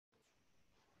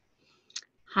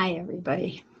Hi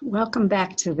everybody, welcome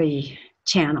back to the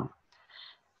channel.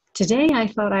 Today I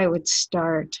thought I would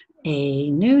start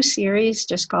a new series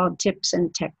just called Tips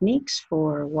and Techniques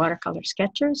for Watercolor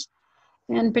Sketchers,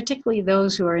 and particularly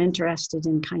those who are interested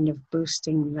in kind of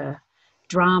boosting the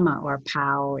drama or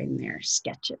pow in their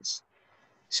sketches.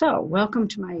 So welcome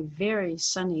to my very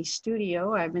sunny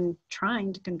studio. I've been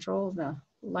trying to control the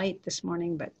light this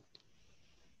morning, but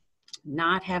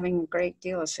not having a great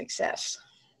deal of success.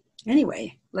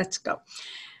 Anyway, let's go.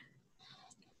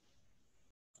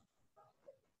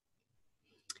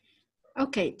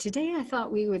 Okay, today I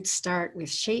thought we would start with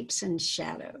shapes and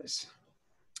shadows.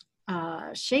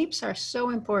 Shapes are so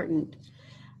important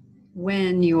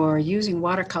when you're using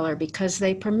watercolor because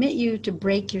they permit you to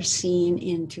break your scene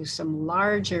into some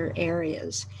larger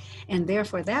areas, and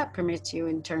therefore that permits you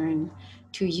in turn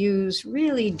to use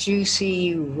really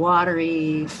juicy,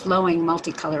 watery, flowing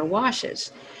multicolor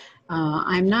washes.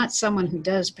 I'm not someone who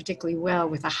does particularly well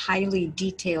with a highly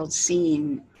detailed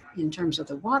scene in terms of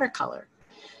the watercolor.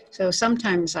 So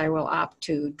sometimes I will opt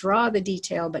to draw the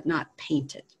detail but not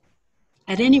paint it.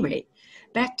 At any rate,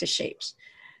 back to shapes.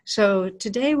 So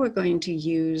today we're going to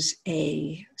use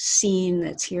a scene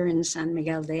that's here in San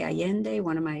Miguel de Allende,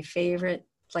 one of my favorite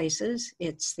places.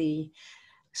 It's the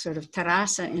sort of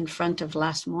terraza in front of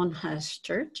Las Monjas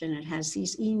Church, and it has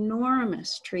these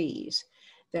enormous trees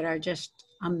that are just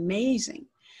amazing.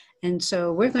 And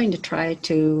so we're going to try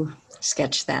to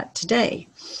sketch that today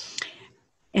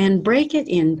and break it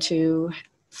into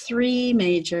three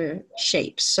major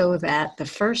shapes so that the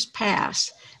first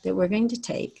pass that we're going to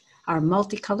take are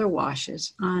multicolor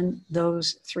washes on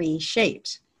those three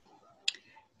shapes.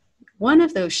 One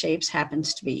of those shapes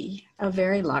happens to be a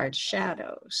very large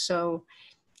shadow. So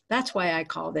that's why I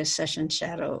call this session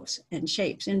Shadows and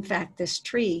Shapes. In fact, this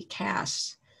tree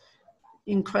casts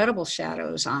incredible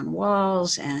shadows on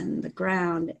walls and the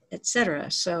ground, etc.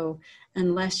 So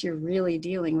unless you're really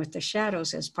dealing with the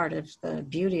shadows as part of the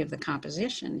beauty of the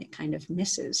composition, it kind of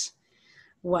misses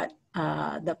what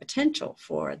the potential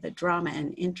for the drama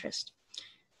and interest.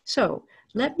 So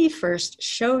let me first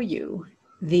show you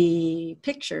the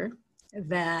picture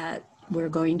that we're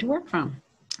going to work from.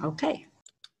 Okay.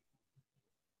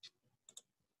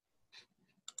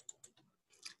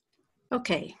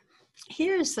 Okay.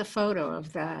 Here's the photo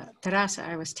of the terraza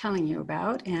I was telling you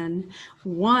about, and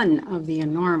one of the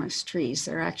enormous trees,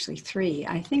 there are actually three.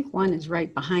 I think one is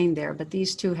right behind there, but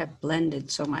these two have blended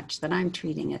so much that I'm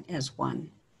treating it as one.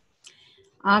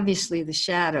 Obviously the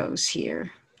shadows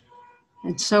here.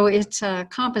 And so it's a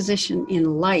composition in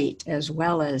light as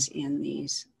well as in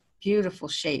these beautiful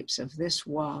shapes of this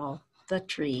wall, the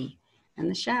tree, and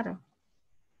the shadow.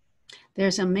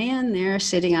 There's a man there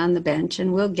sitting on the bench,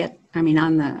 and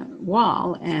on the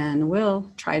wall, and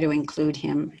we'll try to include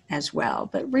him as well.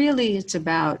 But really, it's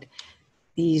about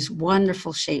these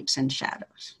wonderful shapes and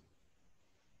shadows.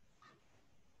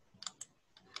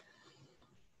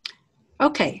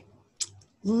 Okay,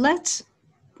 let's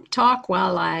talk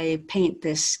while I paint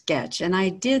this sketch. And I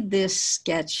did this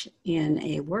sketch in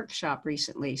a workshop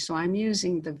recently, so I'm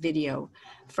using the video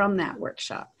from that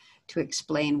workshop to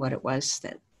explain what it was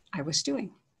that I was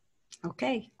doing.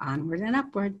 Okay, onward and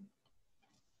upward.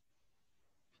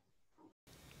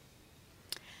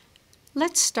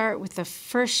 Let's start with the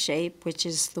first shape, which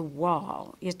is the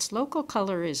wall. Its local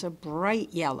color is a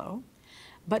bright yellow,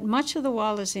 but much of the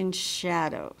wall is in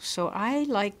shadow. So I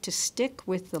like to stick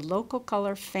with the local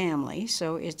color family,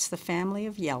 so it's the family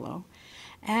of yellow.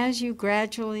 As you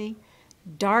gradually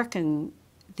darken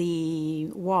the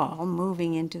wall,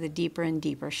 moving into the deeper and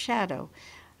deeper shadow,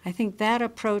 I think that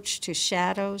approach to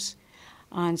shadows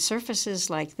on surfaces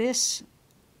like this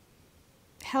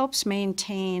helps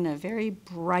maintain a very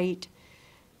bright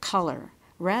color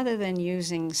rather than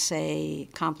using, say,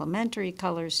 complementary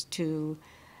colors to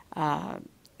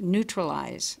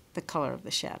neutralize the color of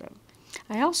the shadow.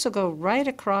 I also go right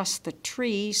across the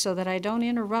tree so that I don't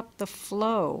interrupt the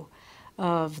flow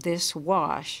of this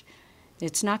wash.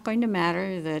 It's not going to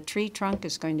matter. The tree trunk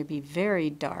is going to be very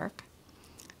dark.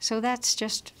 So that's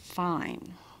just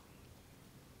fine.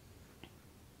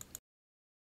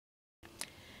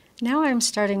 Now I'm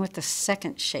starting with the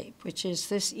second shape, which is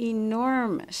this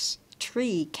enormous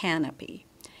tree canopy.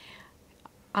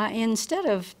 Instead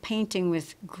of painting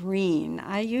with green,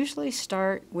 I usually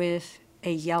start with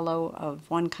a yellow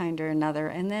of one kind or another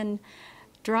and then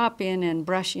drop in and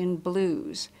brush in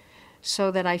blues so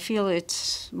that I feel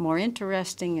it's more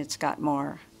interesting, it's got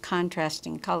more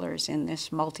contrasting colors in this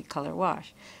multicolor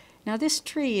wash. Now this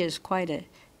tree is quite a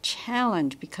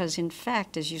challenge because in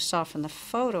fact, as you saw from the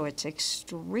photo, it's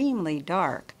extremely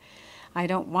dark. I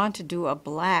don't want to do a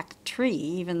black tree,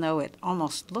 even though it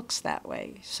almost looks that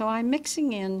way. So I'm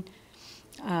mixing in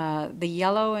the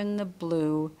yellow and the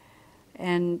blue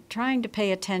and trying to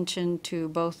pay attention to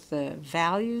both the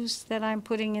values that I'm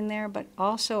putting in there, but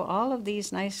also all of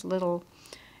these nice little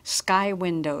sky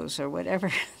windows or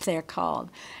whatever they're called,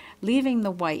 leaving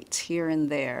the whites here and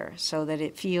there so that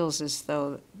it feels as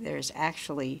though there's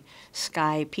actually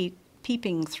sky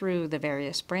peeping through the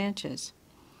various branches.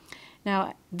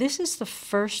 Now, this is the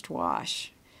first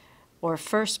wash or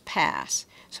first pass,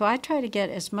 so I try to get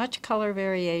as much color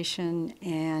variation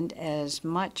and as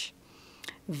much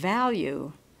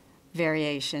value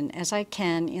variation as I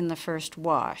can in the first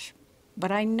wash.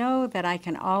 But I know that I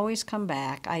can always come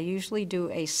back. I usually do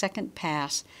a second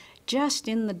pass just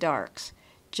in the darks,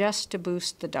 just to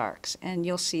boost the darks, and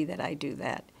you'll see that I do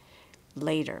that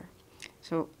later.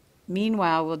 So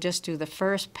meanwhile, we'll just do the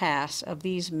first pass of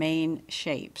these main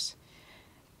shapes.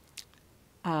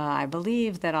 I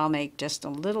believe that I'll make just a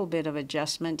little bit of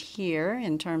adjustment here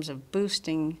in terms of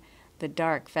boosting the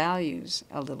dark values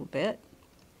a little bit,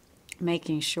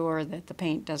 making sure that the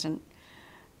paint doesn't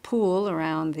pool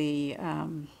around the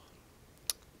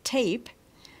tape.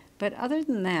 But other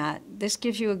than that, this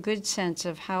gives you a good sense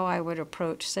of how I would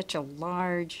approach such a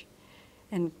large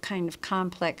and kind of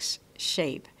complex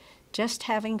shape. Just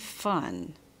having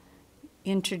fun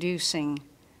introducing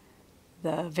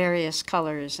the various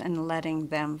colors and letting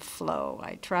them flow.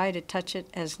 I try to touch it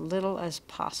as little as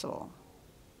possible.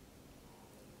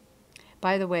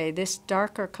 By the way, this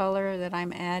darker color that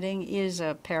I'm adding is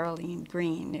a perylene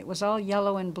green. It was all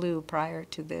yellow and blue prior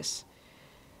to this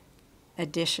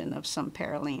addition of some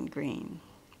perylene green.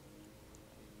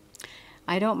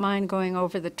 I don't mind going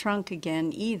over the trunk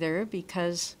again either,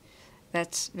 because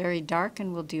that's very dark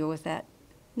and we'll deal with that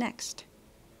next.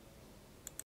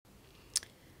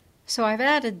 So I've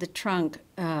added the trunk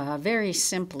very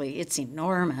simply. It's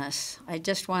enormous. I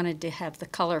just wanted to have the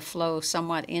color flow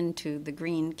somewhat into the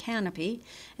green canopy,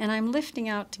 and I'm lifting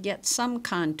out to get some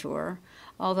contour,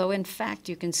 although in fact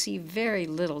you can see very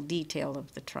little detail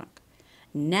of the trunk.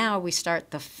 Now we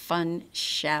start the fun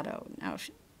shadow. Now,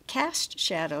 cast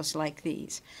shadows like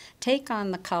these take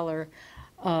on the color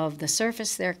of the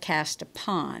surface they're cast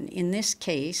upon, in this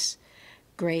case,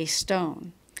 gray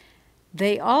stone.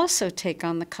 They also take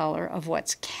on the color of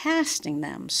what's casting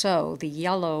them. So the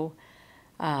yellow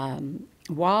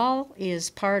wall is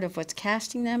part of what's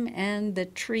casting them, and the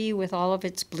tree with all of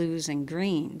its blues and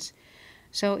greens.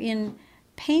 So in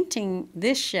painting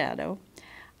this shadow,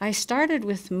 I started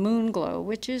with Moonglow,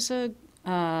 which is a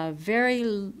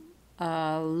very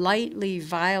lightly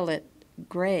violet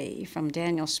gray from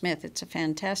Daniel Smith. It's a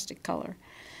fantastic color.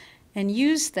 And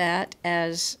used that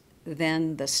as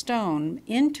then the stone.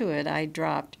 Into it I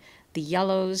dropped the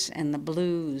yellows and the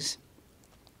blues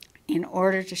in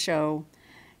order to show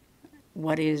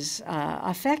what is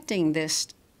affecting this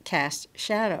cast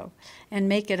shadow and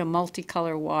make it a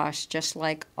multicolor wash just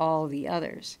like all the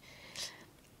others.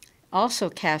 Also,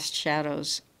 cast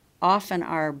shadows often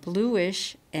are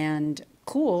bluish and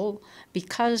cool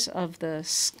because of the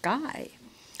sky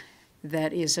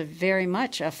that is very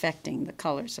much affecting the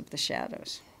colors of the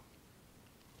shadows.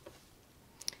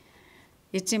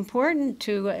 It's important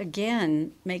to,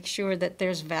 again, make sure that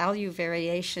there's value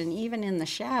variation even in the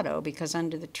shadow, because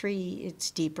under the tree it's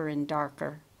deeper and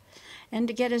darker. And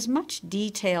to get as much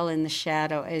detail in the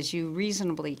shadow as you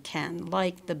reasonably can,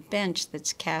 like the bench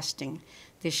that's casting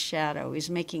this shadow is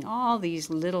making all these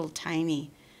little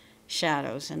tiny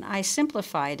shadows. And I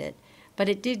simplified it, but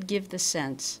it did give the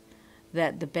sense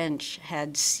that the bench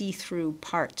had see-through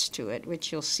parts to it,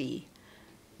 which you'll see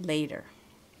later.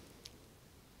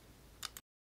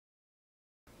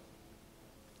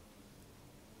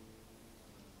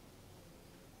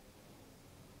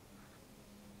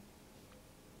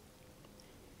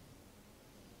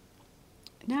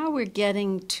 Now we're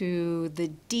getting to the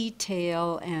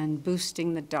detail and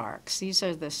boosting the darks. These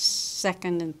are the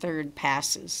second and third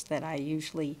passes that I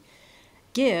usually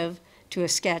give to a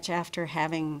sketch after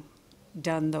having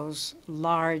done those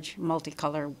large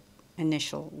multicolor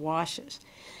initial washes.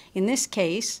 In this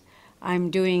case, I'm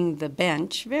doing the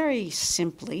bench very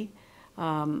simply.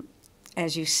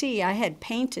 As you see, I had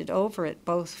painted over it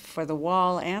both for the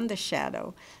wall and the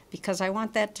shadow, because I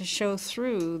want that to show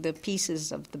through the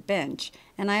pieces of the bench.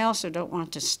 And I also don't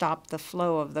want to stop the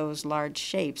flow of those large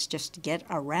shapes just to get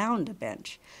around a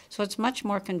bench. So it's much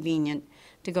more convenient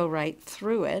to go right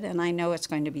through it, and I know it's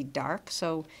going to be dark,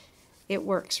 so it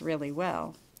works really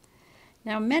well.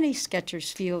 Now, many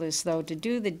sketchers feel as though to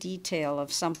do the detail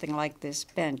of something like this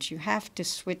bench, you have to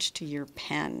switch to your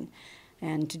pen.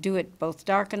 And to do it both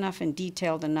dark enough and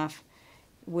detailed enough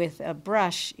with a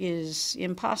brush is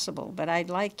impossible, but I'd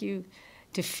like you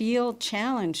to feel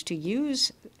challenged to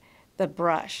use the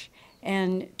brush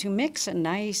and to mix a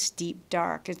nice deep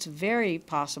dark. It's very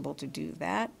possible to do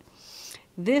that.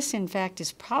 This, in fact,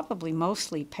 is probably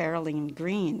mostly perylene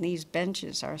green. These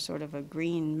benches are sort of a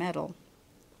green metal.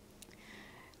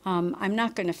 I'm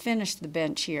not going to finish the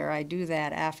bench here. I do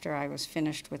that after I was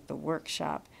finished with the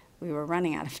workshop. We were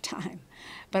running out of time.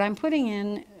 But I'm putting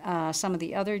in some of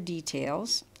the other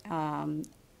details,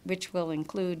 which will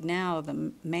include now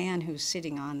the man who's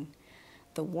sitting on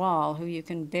the wall, who you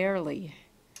can barely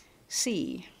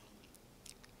see.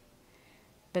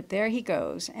 But there he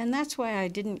goes. And that's why I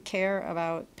didn't care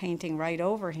about painting right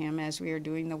over him as we were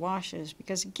doing the washes,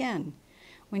 because again,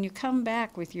 when you come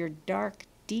back with your dark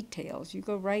details, you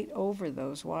go right over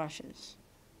those washes.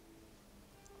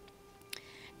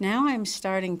 Now I'm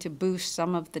starting to boost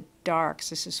some of the darks.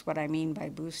 This is what I mean by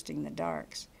boosting the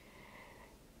darks.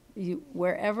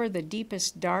 Wherever the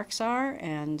deepest darks are,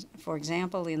 and for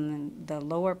example in the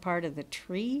lower part of the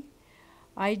tree,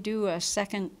 I do a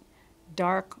second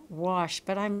dark wash,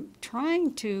 but I'm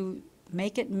trying to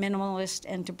make it minimalist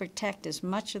and to protect as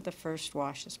much of the first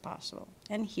wash as possible.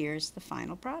 And here's the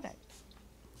final product.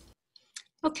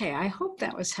 Okay, I hope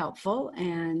that was helpful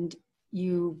and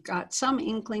you got some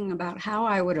inkling about how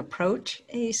I would approach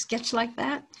a sketch like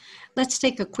that. Let's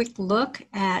take a quick look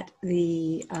at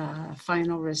the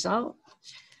final result.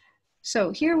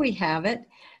 So here we have it.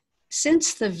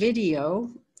 Since the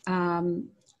video,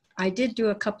 I did do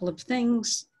a couple of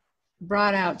things,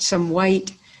 brought out some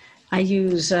white. I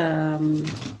use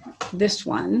this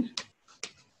one,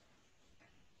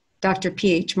 Dr.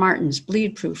 P.H. Martin's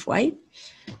Bleed Proof White.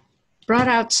 Brought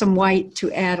out some white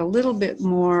to add a little bit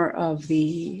more of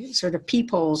the sort of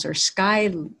peepholes or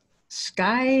sky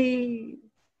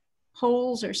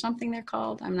holes or something they're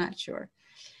called, I'm not sure.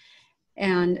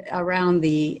 And around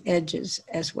the edges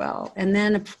as well. And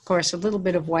then of course a little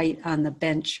bit of white on the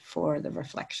bench for the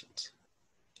reflections.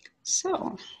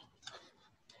 So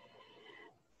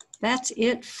that's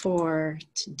it for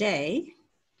today.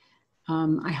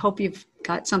 I hope you've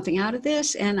got something out of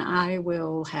this, and I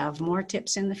will have more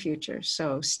tips in the future.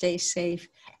 So stay safe,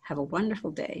 have a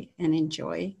wonderful day, and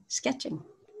enjoy sketching.